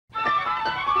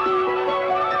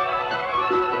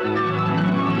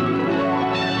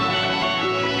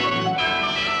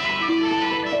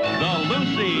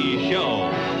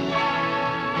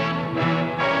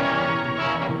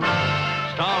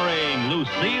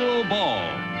Gale Ball.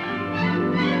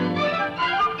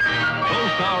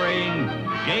 Co-starring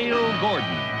Gale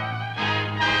Gordon.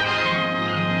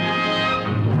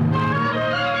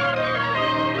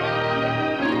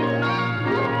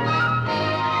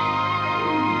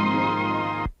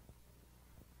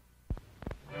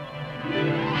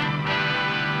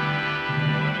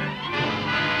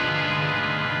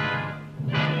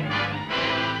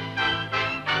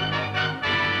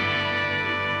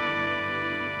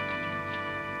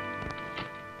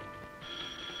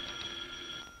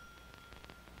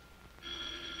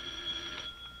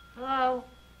 Hello?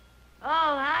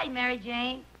 Oh, hi, Mary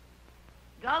Jane.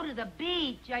 Go to the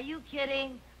beach? Are you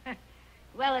kidding?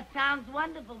 Well, it sounds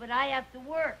wonderful, but I have to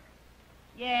work.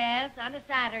 Yes, on a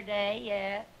Saturday,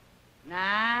 yes.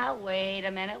 Now, wait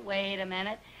a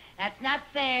minute. That's not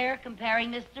fair,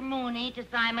 comparing Mr. Mooney to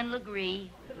Simon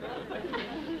Legree.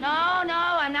 No,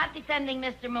 I'm not defending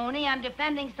Mr. Mooney. I'm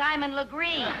defending Simon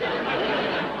Legree.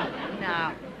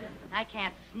 No, I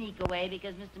can't sneak away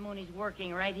because Mr. Mooney's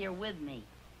working right here with me.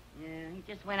 Yeah, he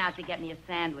just went out to get me a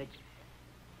sandwich.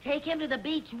 Take him to the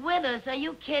beach with us? Are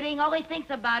you kidding? All he thinks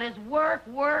about is work,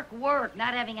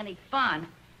 not having any fun.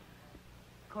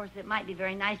 Of course, it might be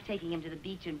very nice taking him to the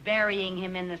beach and burying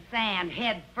him in the sand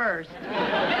head first.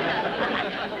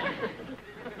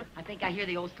 I think I hear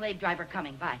the old slave driver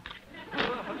coming. Bye.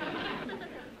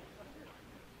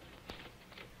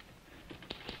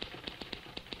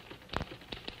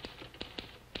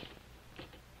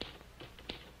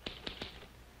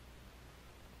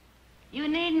 You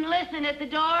needn't listen at the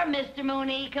door, Mr.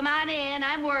 Mooney. Come on in.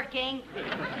 I'm working.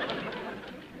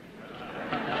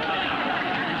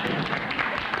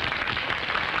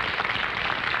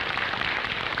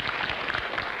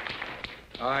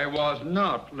 I was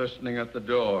not listening at the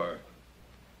door.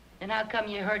 And how come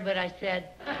you heard what I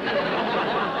said?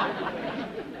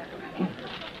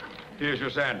 Here's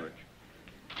your sandwich.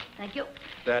 Thank you.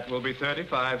 That will be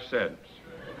 35 cents.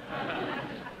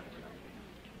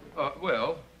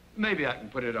 Well, maybe I can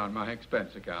put it on my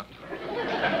expense account.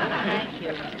 Thank you,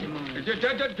 Mr. Mooney.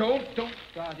 Don't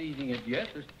start eating it yet.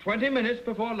 There's 20 minutes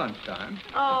before lunchtime.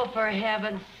 Oh, for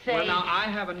heaven's sake. Well, now, I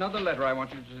have another letter I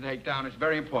want you to take down. It's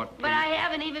very important. But I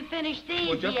haven't even finished these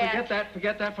Well, just yet.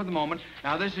 forget that for the moment.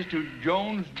 Now, this is to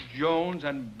Jones,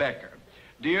 and Becker.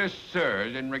 Dear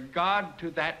sirs, in regard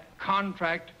to that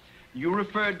contract you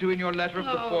referred to in your letter of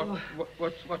the 4th...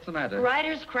 What's the matter?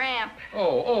 Writer's cramp.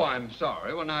 Oh, I'm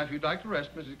sorry. Well, now, if you'd like to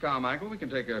rest, Mrs. Carmichael, we can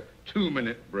take a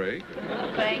 2-minute break.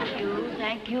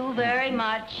 Thank you very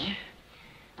much.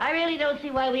 I really don't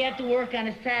see why we have to work on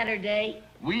a Saturday.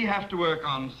 We have to work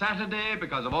on Saturday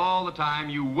because of all the time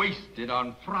you wasted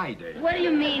on Friday. What do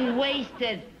you mean,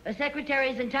 wasted? A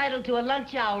secretary's entitled to a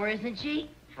lunch hour, isn't she?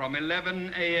 From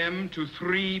 11 a.m. to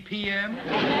 3 p.m.?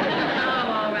 Oh,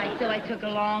 all right, so I took a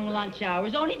long lunch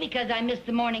hours, only because I missed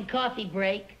the morning coffee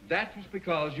break. That was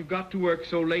because you got to work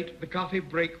so late the coffee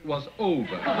break was over.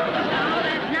 No,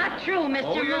 that's not true,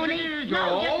 Mr. Mooney. Yes, it is. No,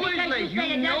 You're just always because late. you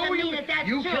say it doesn't mean that that's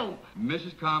true.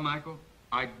 Mrs. Carmichael,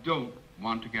 I don't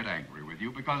want to get angry with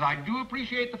you because I do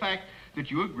appreciate the fact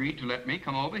that you agreed to let me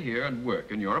come over here and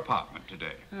work in your apartment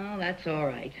today. Oh, that's all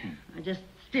right. I just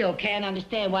still can't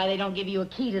understand why they don't give you a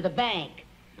key to the bank.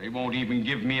 They won't even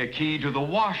give me a key to the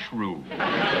washroom. What's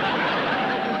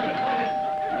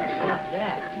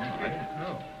that?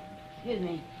 Excuse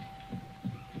me.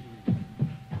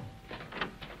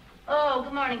 Oh,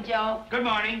 good morning, Joe. Good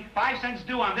morning. 5 cents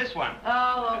due on this one.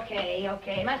 Oh, okay.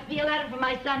 Must be a letter from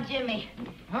my son, Jimmy.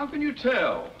 How can you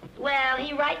tell? Well,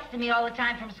 he writes to me all the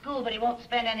time from school, but he won't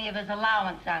spend any of his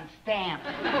allowance on stamps.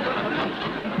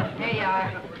 Here you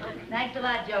are. Thanks a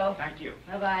lot, Joe. Thank you.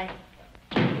 Bye-bye.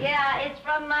 Yeah, it's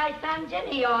from my son,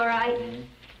 Jimmy, all right.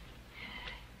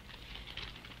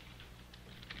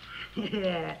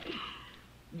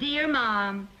 Dear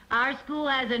Mom, our school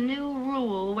has a new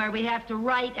rule where we have to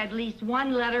write at least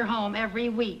one letter home every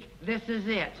week. This is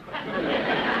it.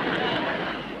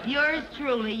 Yours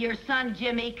truly, your son,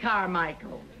 Jimmy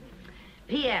Carmichael.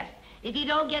 P.S. If you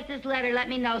don't get this letter, let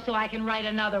me know so I can write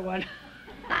another one.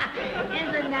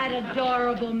 Isn't that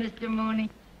adorable, Mr. Mooney?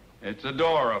 It's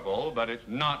adorable, but it's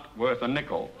not worth a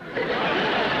nickel.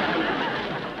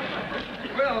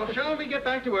 Well, shall we get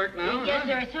back to work now? Yes,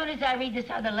 sir. As soon as I read this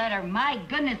other letter, my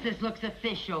goodness, this looks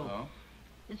official. Oh?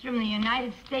 It's from the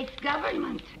United States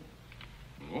government.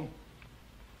 Oh?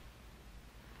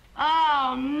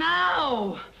 Oh,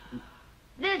 no!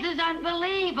 This is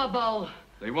unbelievable.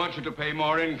 They want you to pay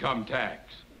more income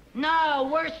tax. No,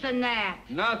 worse than that.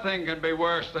 Nothing can be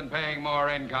worse than paying more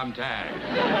income tax.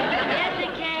 Yes,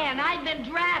 it can. I've been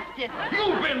drafted. drafted.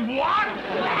 You've been what?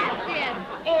 Drafted.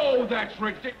 Oh, that's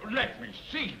ridiculous. Let me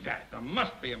see that. There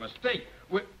must be a mistake.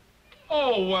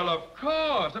 Oh, well, of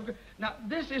course. Now,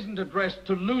 this isn't addressed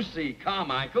to Lucy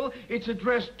Carmichael. It's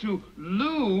addressed to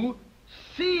Lou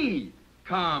C.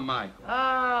 Carmichael.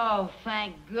 Oh,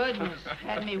 thank goodness.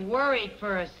 Had me worried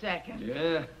for a second.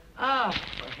 Yeah. Oh,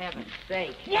 for heaven's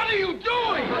sake. What are you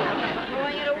doing?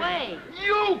 Throwing it away.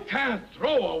 You can't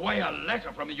throw away a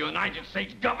letter from the United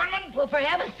States government. Well, for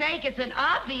heaven's sake, it's an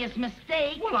obvious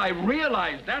mistake. Well, I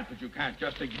realize that, but you can't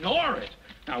just ignore it.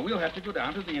 Now, we'll have to go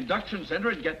down to the induction center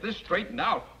and get this straightened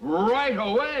out right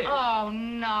away. Oh,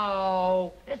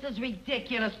 no. This is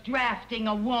ridiculous, drafting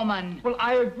a woman. Well,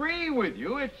 I agree with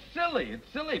you. It's silly,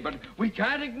 but we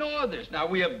can't ignore this. Now,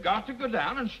 we have got to go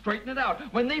down and straighten it out.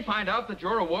 When they find out that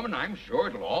you're a woman, I'm sure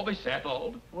it'll all be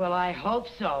settled. Well, I hope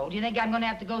so. Do you think I'm going to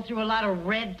have to go through a lot of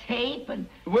red tape and...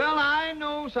 Well, I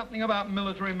know something about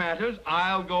military matters.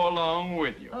 I'll go along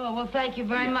with you. Oh, well, thank you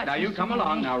very much. Now, you Mr. come Maury.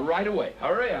 along now, right away.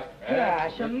 Hurry up.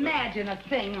 Gosh, imagine a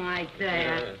thing like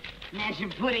that. Yes.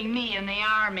 Imagine putting me in the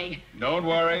army. Don't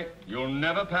worry. You'll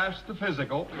never pass the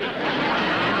physical.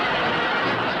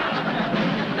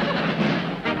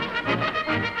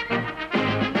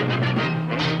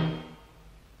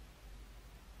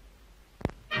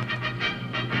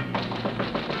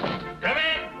 Come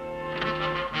in.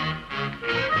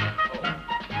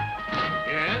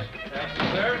 Yes?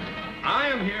 Sir, I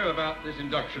am here about this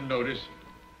induction notice.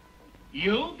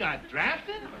 You got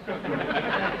drafted?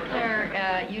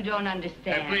 Sir, you don't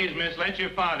understand. Please, miss, let your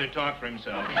father talk for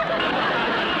himself.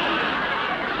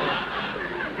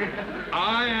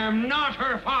 I am not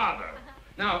her father.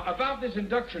 Now, about this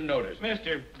induction notice.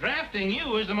 Mister, drafting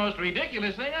you is the most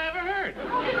ridiculous thing I ever heard. You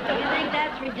think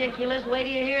that's ridiculous? Wait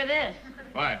till you hear this.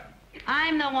 What?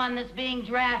 I'm the one that's being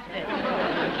drafted.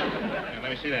 Now,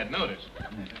 let me see that notice.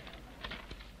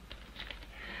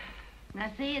 Now,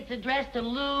 see, it's addressed to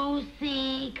Lou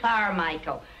C.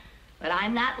 Carmichael. But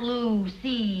I'm not Lou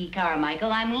C.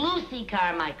 Carmichael. I'm Lucy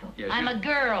Carmichael. Yes, I'm you- a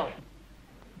girl.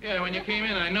 Yeah, when you came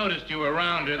in, I noticed you were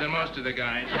rounder than most of the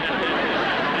guys.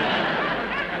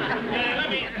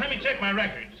 Let me check my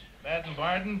records. Baden,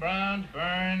 Barden, Brown,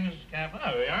 Burns, Cap. Oh,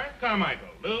 there we are. Carmichael.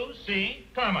 Lou C.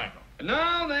 Carmichael.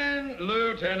 Now then,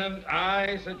 Lieutenant,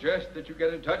 I suggest that you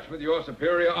get in touch with your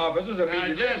superior officers Now,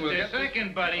 immediately. just and we'll a get this-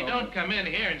 second, buddy. Oh. Don't come in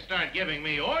here and start giving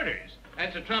me orders.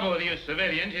 That's the trouble with you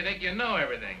civilians. You think you know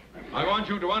everything. I want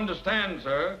you to understand,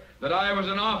 sir, that I was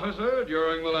an officer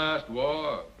during the last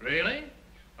war. Really?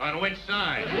 On which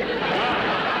side?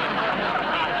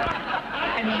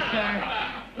 Pardon me, sir.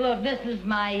 Look, this is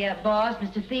my boss,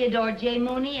 Mr. Theodore J.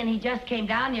 Mooney, and he just came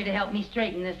down here to help me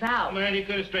straighten this out. Well, you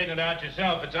could have straightened it out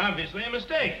yourself. It's obviously a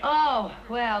mistake. Oh,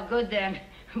 well, good then.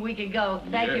 We can go.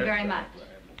 Thank you Yes. very much.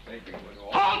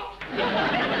 Halt!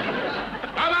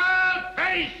 Come out,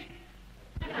 face!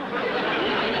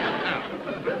 Now,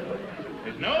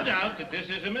 there's no doubt that this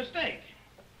is a mistake.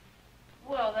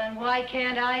 Well, then why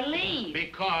can't I leave?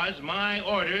 Because my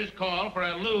orders call for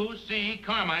a Lou C.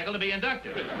 Carmichael to be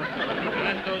inducted.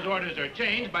 Unless those orders are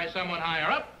changed by someone higher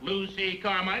up, Lou C.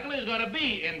 Carmichael is going to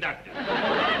be inducted.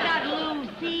 I'm not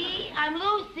Lucy. I'm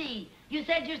Lucy. You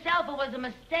said yourself it was a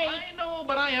mistake. I know,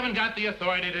 but I haven't got the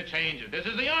authority to change it. This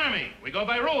is the Army. We go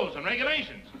by rules and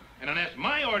regulations. And unless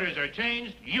my orders are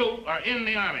changed, you are in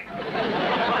the Army.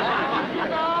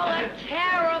 It's all a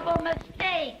terrible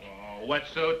mistake. Oh, what's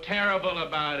so terrible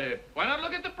about it? Why not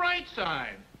look at the bright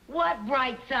side? What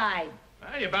bright side?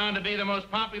 Well, you're bound to be the most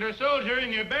popular soldier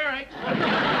in your barracks.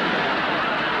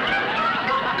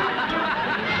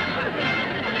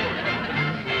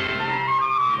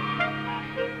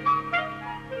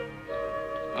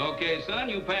 Okay, son,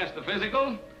 you passed the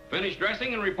physical. Finish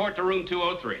dressing and report to room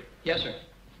 203. Yes, sir.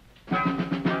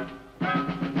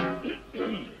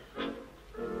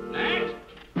 Next.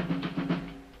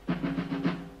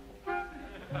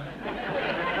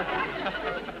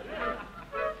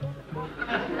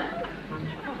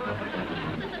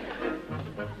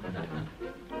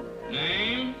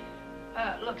 Name?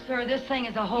 Look, sir, this thing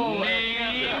is a whole...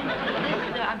 Name?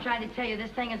 I'm trying to tell you,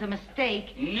 this thing is a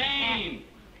mistake. Name.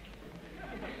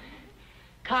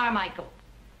 Carmichael.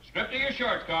 Strip to your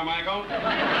shorts, Carmichael.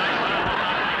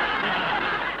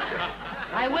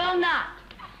 I will not.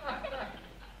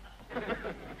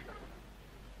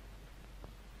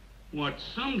 What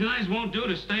some guys won't do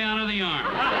to stay out of the army.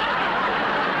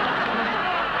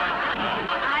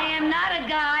 I am not a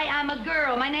guy, I'm a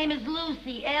girl. My name is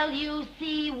Lucy,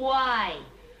 L-U-C-Y.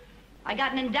 I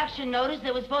got an induction notice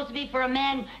that was supposed to be for a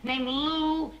man named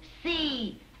Lou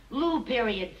C. Lou,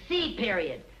 period, C,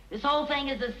 period. This whole thing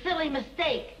is a silly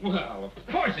mistake. Well, of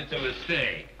course it's a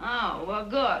mistake. Oh, well,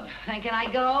 good. Then can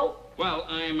I go? Well,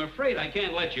 I'm afraid I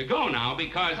can't let you go now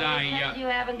because Because you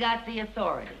haven't got the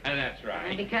authority. That's right.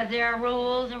 And because there are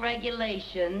rules and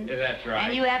regulations. That's right.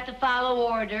 And you have to follow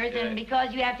orders. And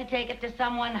because you have to take it to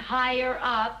someone higher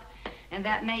up. And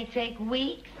that may take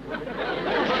weeks. Well,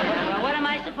 what am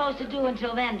I supposed to do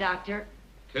until then, Doctor?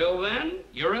 Till then,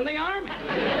 you're in the Army.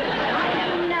 I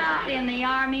am not in the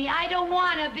Army. I don't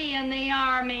want to be in the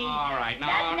Army. All right, now...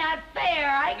 That's not fair.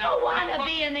 I don't want to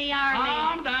be in the Army.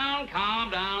 Calm down,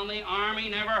 calm down. The Army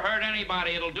never hurt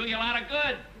anybody. It'll do you a lot of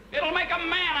good. It'll make a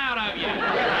man out of you.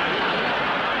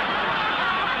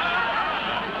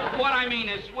 What I mean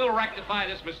is, we'll rectify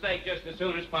this mistake just as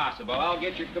soon as possible. I'll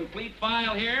get your complete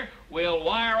file here. We'll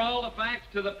wire all the facts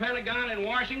to the Pentagon in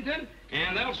Washington,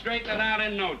 and they'll straighten it out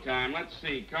in no time. Let's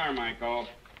see, Carmichael.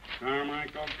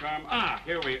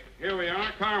 Here we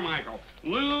are, Carmichael.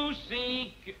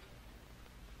 Lucy...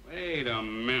 Wait a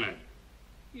minute.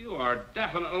 You are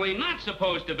definitely not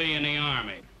supposed to be in the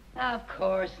Army. Of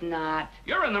course not.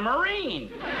 You're in the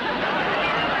Marines.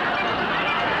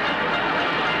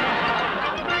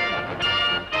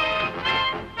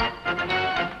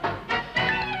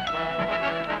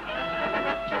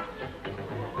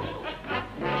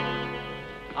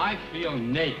 I feel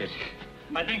naked.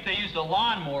 I think they used a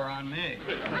lawnmower on me.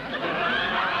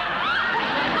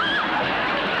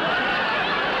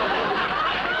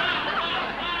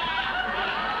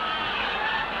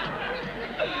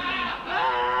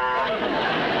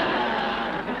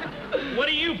 What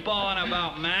are you bawling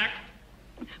about, Mac?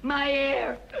 My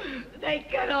hair. They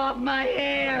cut off my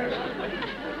hair.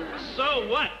 So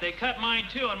what? They cut mine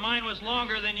too, and mine was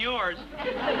longer than yours.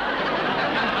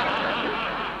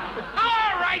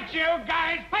 All right, you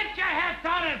guys, put your hats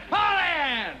on and pull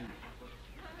in!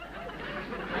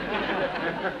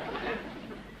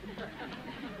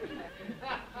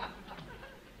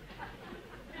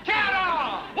 Count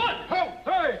off! 1, 2,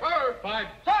 3, 4, 5,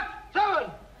 6,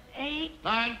 7, 8.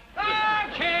 9.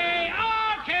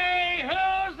 Okay,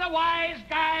 who's the wise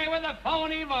guy with the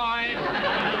phony voice?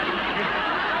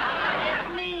 It's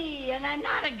me, and I'm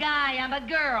not a guy. I'm a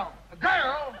girl. A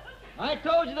girl? I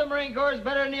told you the Marine Corps is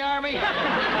better than the Army. Okay,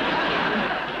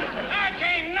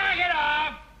 knock it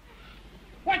off.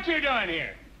 What you doing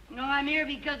here? No, I'm here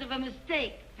because of a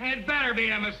mistake. It better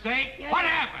be a mistake. Yeah. What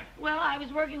happened? Well, I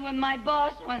was working with my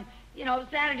boss one,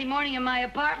 Saturday morning in my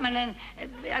apartment, and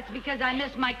that's because I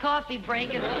missed my coffee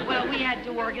break, and, well, we had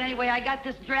to work. And anyway, I got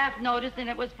this draft notice, and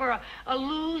it was for a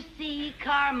Lucy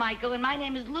Carmichael, and my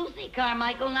name is Lucy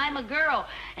Carmichael, and I'm a girl.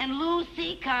 And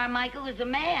Lucy Carmichael is a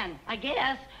man, I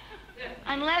guess.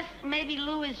 Unless maybe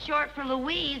Lou is short for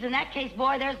Louise. In that case,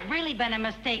 boy, there's really been a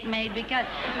mistake made because...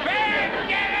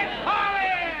 Get it, pull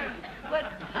in!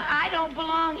 But I don't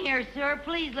belong here, sir.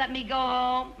 Please let me go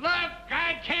home. Look,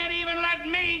 I can't even let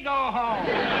me go home.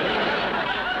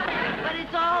 But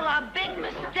it's all a big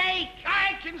mistake.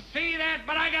 I can see that,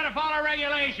 but I gotta follow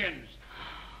regulations.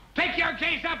 Take your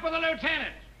case up with the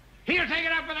lieutenant. He'll take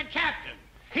it up with the captain.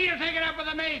 He'll take it up with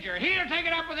the major. He'll take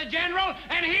it up with the general.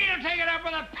 And he'll take it up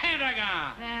with the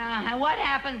Pentagon. And what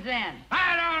happens then?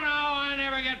 I don't know. I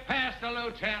never get past the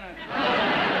lieutenant.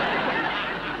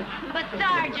 But,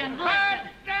 Sergeant, look...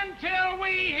 But until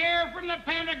we hear from the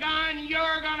Pentagon,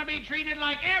 you're going to be treated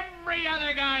like every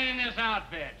other guy in this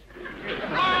outfit.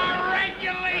 A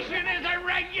regulation is a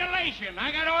regulation.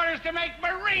 I got orders to make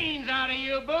Marines out of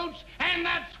you, Boots, and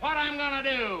that's what I'm going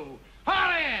to do.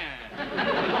 Haul in!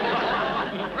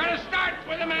 We're going to start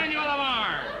with the manual of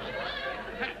arms.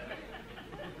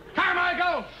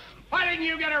 Carmichael, why didn't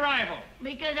you get a rifle?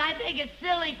 Because I think it's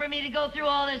silly for me to go through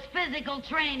all this physical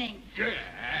training. Yes.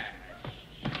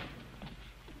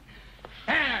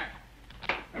 There.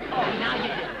 Oh, now you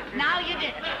did it. Now you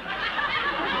did it.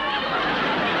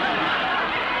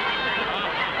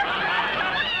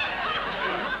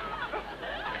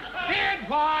 Did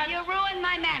what? You ruined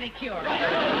my manicure.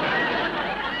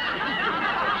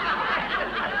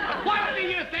 What do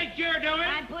you think you're doing?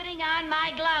 I'm putting on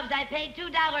my gloves. I paid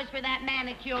 $2 for that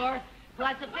manicure,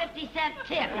 plus a 50-cent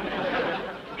tip.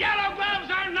 Yellow gloves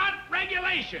are not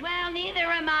regulation. Well, neither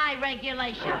am I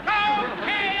regulation.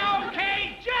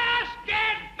 Okay, just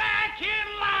get back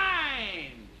in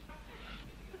line.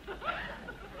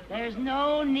 There's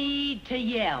no need to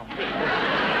yell.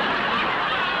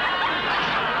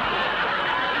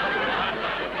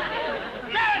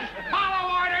 Just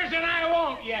follow orders and I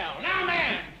won't yell. Now,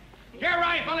 man, your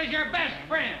rifle is your best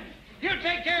friend. You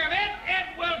take care of it,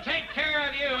 it will take care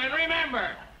of you. And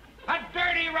remember, a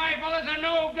dirty rifle is a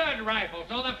no-good rifle.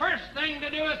 So the first thing to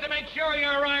do is to make sure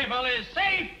your rifle is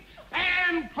safe,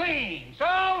 and clean.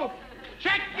 So,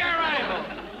 check your rifle.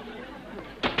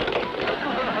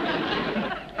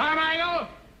 Carmichael,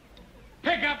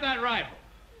 pick up that rifle.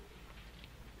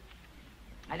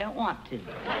 I don't want to.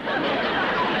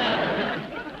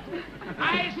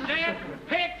 I said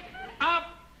pick up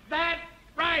that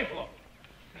rifle.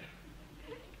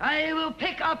 I will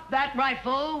pick up that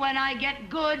rifle when I get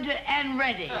good and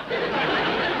ready.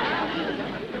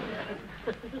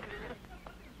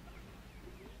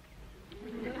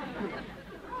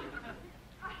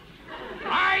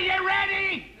 Are you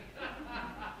ready?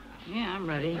 Yeah, I'm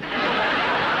ready.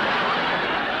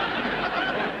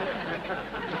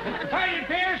 Sergeant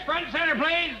Pierce, front and center,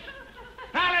 please.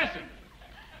 Now listen.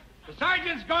 The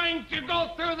sergeant's going to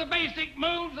go through the basic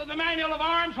moves of the manual of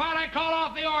arms while I call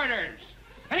off the orders.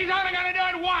 And he's only going to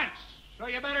do it once. So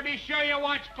you better be sure you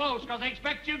watch close, because I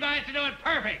expect you guys to do it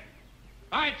perfect.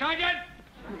 All right, Sergeant.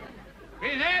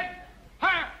 He's it.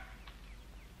 Ha!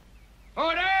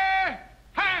 Order!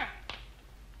 Ha!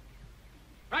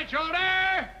 Right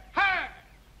shoulder! Ha!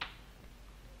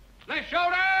 Left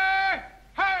shoulder!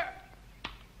 Ha!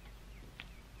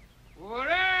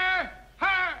 Order!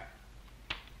 Ha!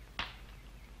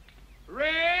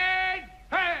 Red!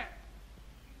 Ha!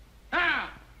 Now,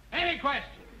 any questions?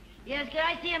 Yes, can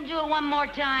I see him do it one more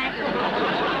time?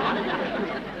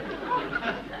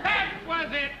 That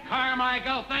was it,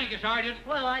 Carmichael. Thank you, Sergeant.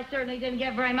 Well, I certainly didn't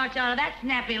get very much out of that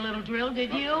snappy little drill,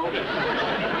 did you?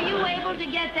 Were you able to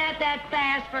get that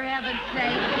fast, for heaven's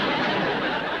sake?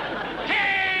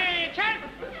 Attention!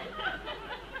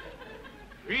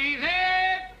 Freeze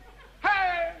it!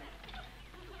 Hey!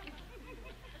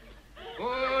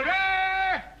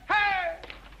 Order! Hey!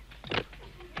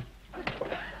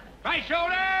 Right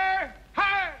shoulder!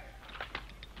 Hey!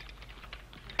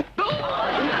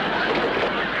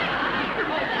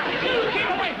 Keep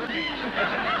away from me!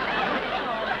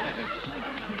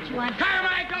 What you want?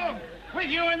 Carmichael, with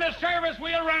you in the service,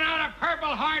 we'll run out of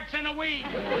Purple Hearts in a week.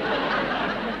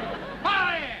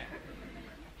 Follow in.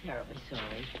 Terribly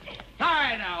sorry. All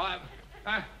right, now,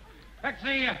 let's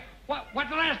see, what's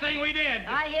the last thing we did?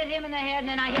 I hit him in the head, and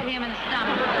then I hit him in the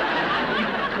stomach.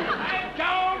 I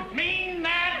don't mean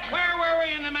that. Where were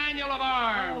we in the manual of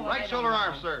arms? Oh, Right shoulder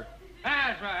arm, sir.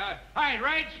 That's right. All right,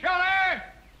 right shoulder.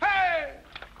 Hey!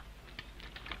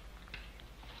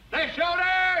 Left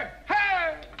shoulder.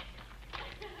 Hey!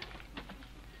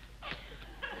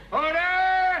 Order.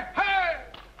 Hey!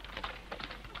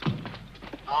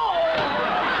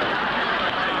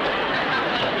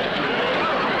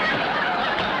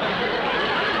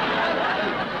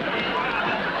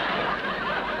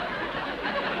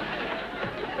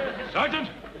 Sergeant,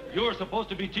 you're supposed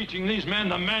to be teaching these men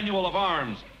the manual of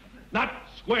arms, not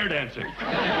square dancing.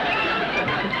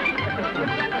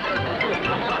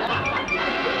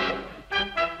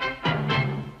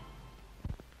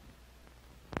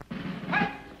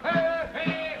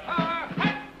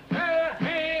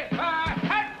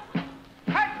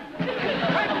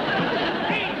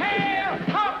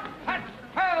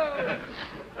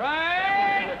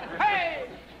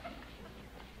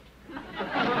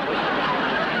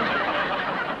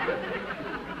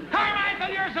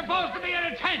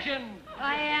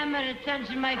 I am at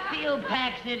attention. My field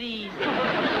pack's at ease.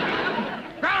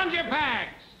 Ground your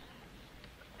packs.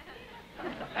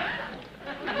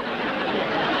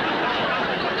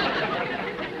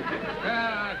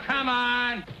 Come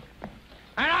on.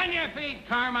 And on your feet,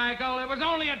 Carmichael. It was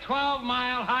only a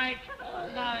 12-mile hike.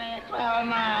 It's only a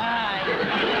 12-mile hike.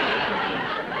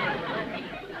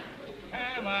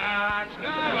 Come on,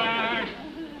 come on.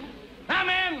 Come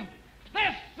in.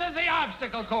 This is the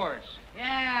obstacle course.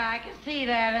 Yeah, I can see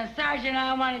that. And, Sergeant,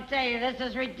 I want to tell you, this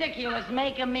is ridiculous,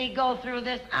 making me go through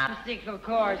this obstacle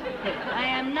course. I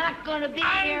am not going to be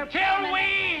here... Until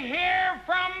we hear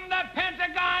from the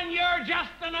Pentagon, you're just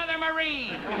another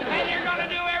Marine. And you're going to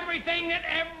do everything that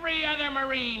every other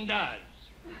Marine does.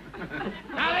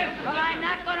 Now, listen. But I'm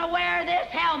not going to wear this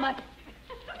helmet.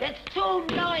 It's too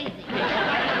noisy.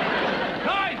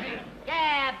 Noisy.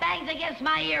 Yeah, bangs against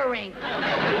my earrings.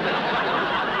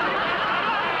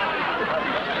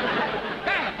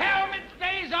 The helmet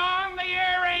stays on, the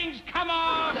earrings come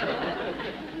off.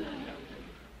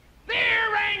 The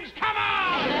earrings come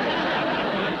off!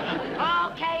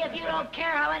 Okay, if you don't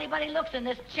care how anybody looks in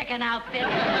this chicken outfit.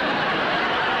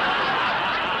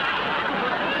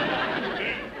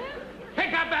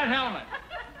 Pick up that helmet.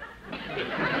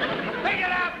 Pick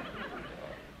it up.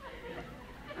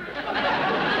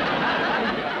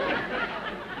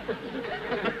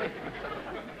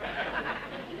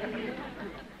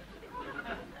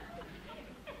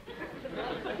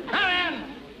 Now then,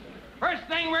 first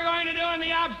thing we're we're going to do in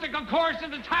the obstacle course of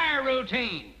the tire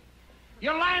routine.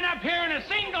 You'll line up here in a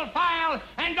single file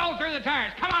and go through the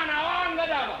tires. Come on now, on the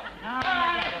double.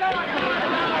 On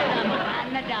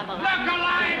the double. Look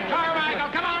alive, Carmichael.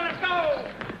 Come on, let's go.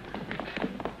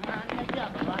 On the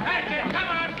double. That's it. Come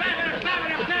on, snap it.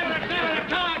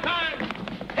 Come on.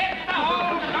 Hit the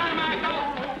hole, Carmichael.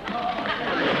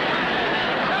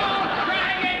 Don't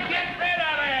drag it. Get rid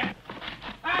of it.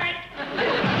 All right.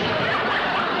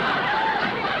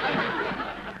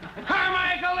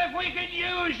 Carmichael, if we could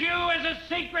use you as a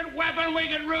secret weapon, we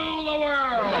could rule the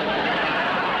world.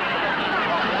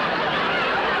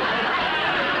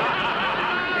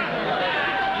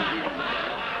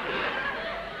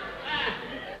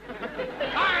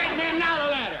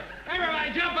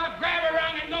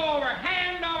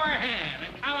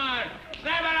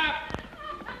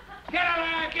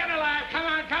 Get alive. Come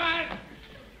on.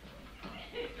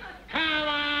 Come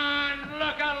on,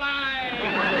 look alive.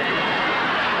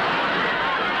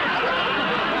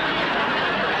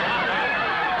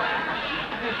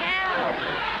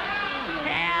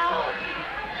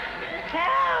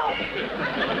 Help!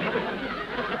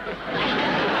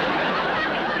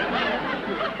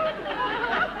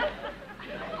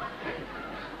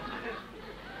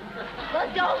 Well,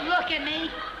 don't look at me.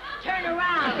 Turn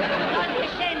around. Don't be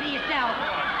ashamed of yourself.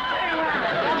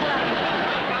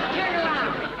 Turn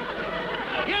around.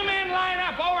 You men line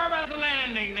up over by the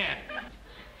landing net.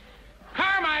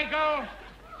 Carmichael,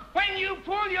 when you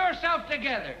pull yourself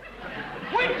together,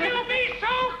 would you be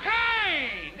so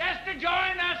kind as to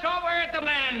join us over at the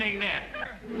landing net?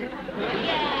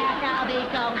 Yes, I'll be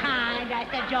so kind as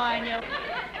to join you.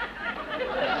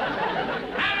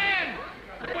 Come in.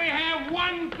 We have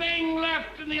one thing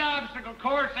left in the obstacle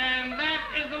course, and that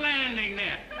is the landing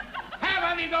net.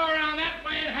 Half of you go around that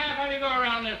way, and half of you go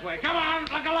around this way. Come on,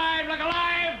 look alive.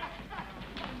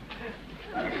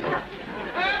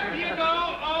 Up you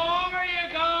go, over you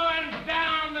go, and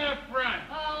down the front.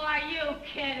 Oh, are you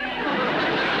kidding?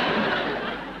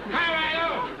 Here I go.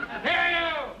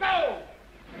 Go!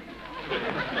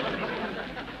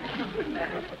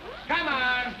 Come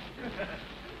on.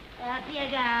 Up you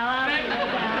go,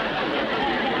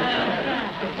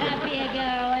 Up you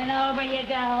go, and over you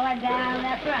go, and down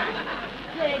the front.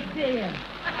 Big deal.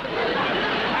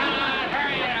 Come on,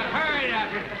 hurry up.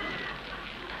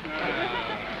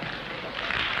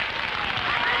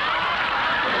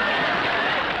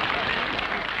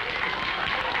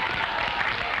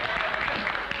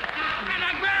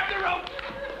 Now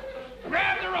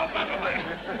grab the rope up away.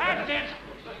 That's it.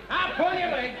 Now pull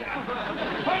your legs down.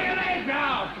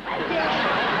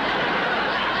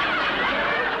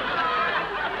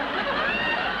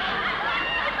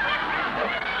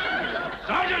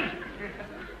 Sergeant!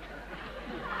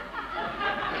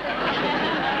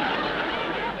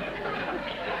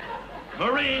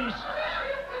 Marines,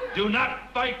 do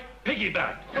not fight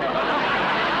piggyback.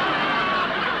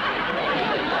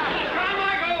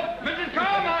 Mrs.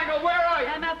 Carmichael, where are you?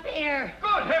 I'm up here.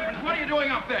 Good heavens, what are you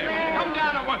doing up there? Come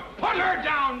down at once. Put her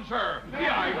down, sir. The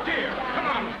idea. Come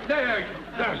on.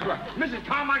 There's right. Mrs.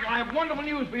 Carmichael, I have wonderful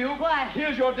news for you. What?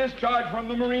 Here's your discharge from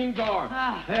the Marine Corps.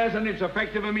 Oh. Yes, and it's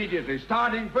effective immediately.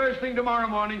 Starting first thing tomorrow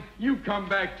morning, you come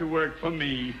back to work for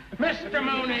me. Mr.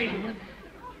 Mooney,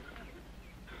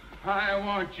 I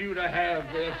want you to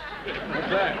have this. What's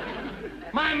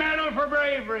that? My medal for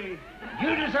bravery.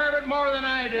 You deserve it more than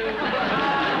I do.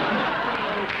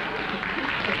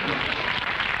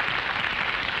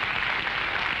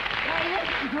 Well, this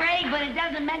is great, but it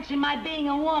doesn't mention my being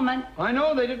a woman. I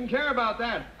know they didn't care about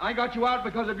that. I got you out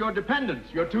because of your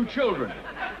dependents, your 2 children.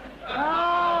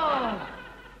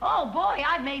 Oh, boy,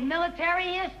 I've made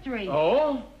military history.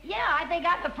 Oh? Yeah, I think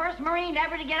I'm the first Marine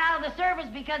ever to get out of the service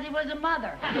because he was a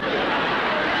mother.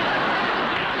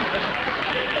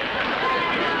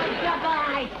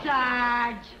 Goodbye,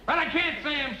 Sarge. Well, I can't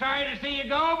say I'm sorry to see you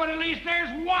go, but at least there's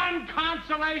one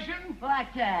consolation.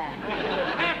 What's that?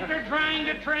 After trying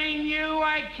to train you,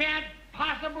 I can't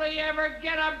possibly ever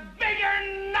get a bigger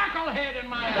knucklehead in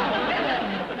my life.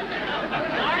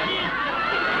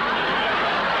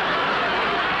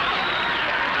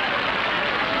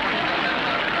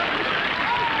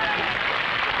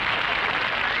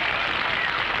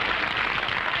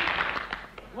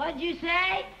 What'd you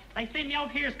say? They sent me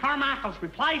over here as Carmichael's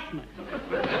replacement.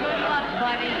 Good luck,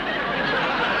 buddy.